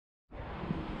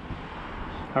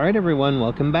All right, everyone,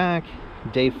 welcome back.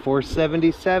 Day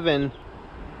 477.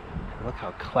 Look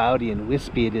how cloudy and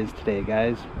wispy it is today,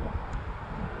 guys.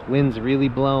 Wind's really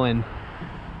blowing.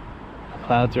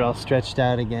 Clouds are all stretched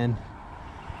out again.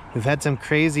 We've had some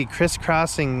crazy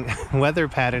crisscrossing weather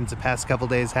patterns the past couple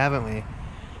days, haven't we?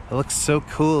 It looks so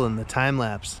cool in the time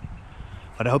lapse.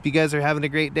 But I hope you guys are having a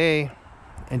great day.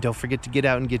 And don't forget to get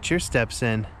out and get your steps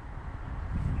in.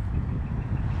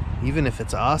 Even if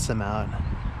it's awesome out.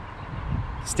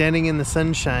 Standing in the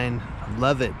sunshine,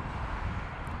 love it.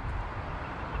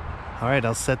 All right,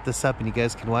 I'll set this up and you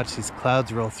guys can watch these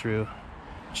clouds roll through.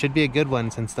 Should be a good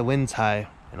one since the wind's high.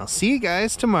 And I'll see you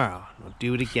guys tomorrow. We'll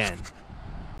do it again.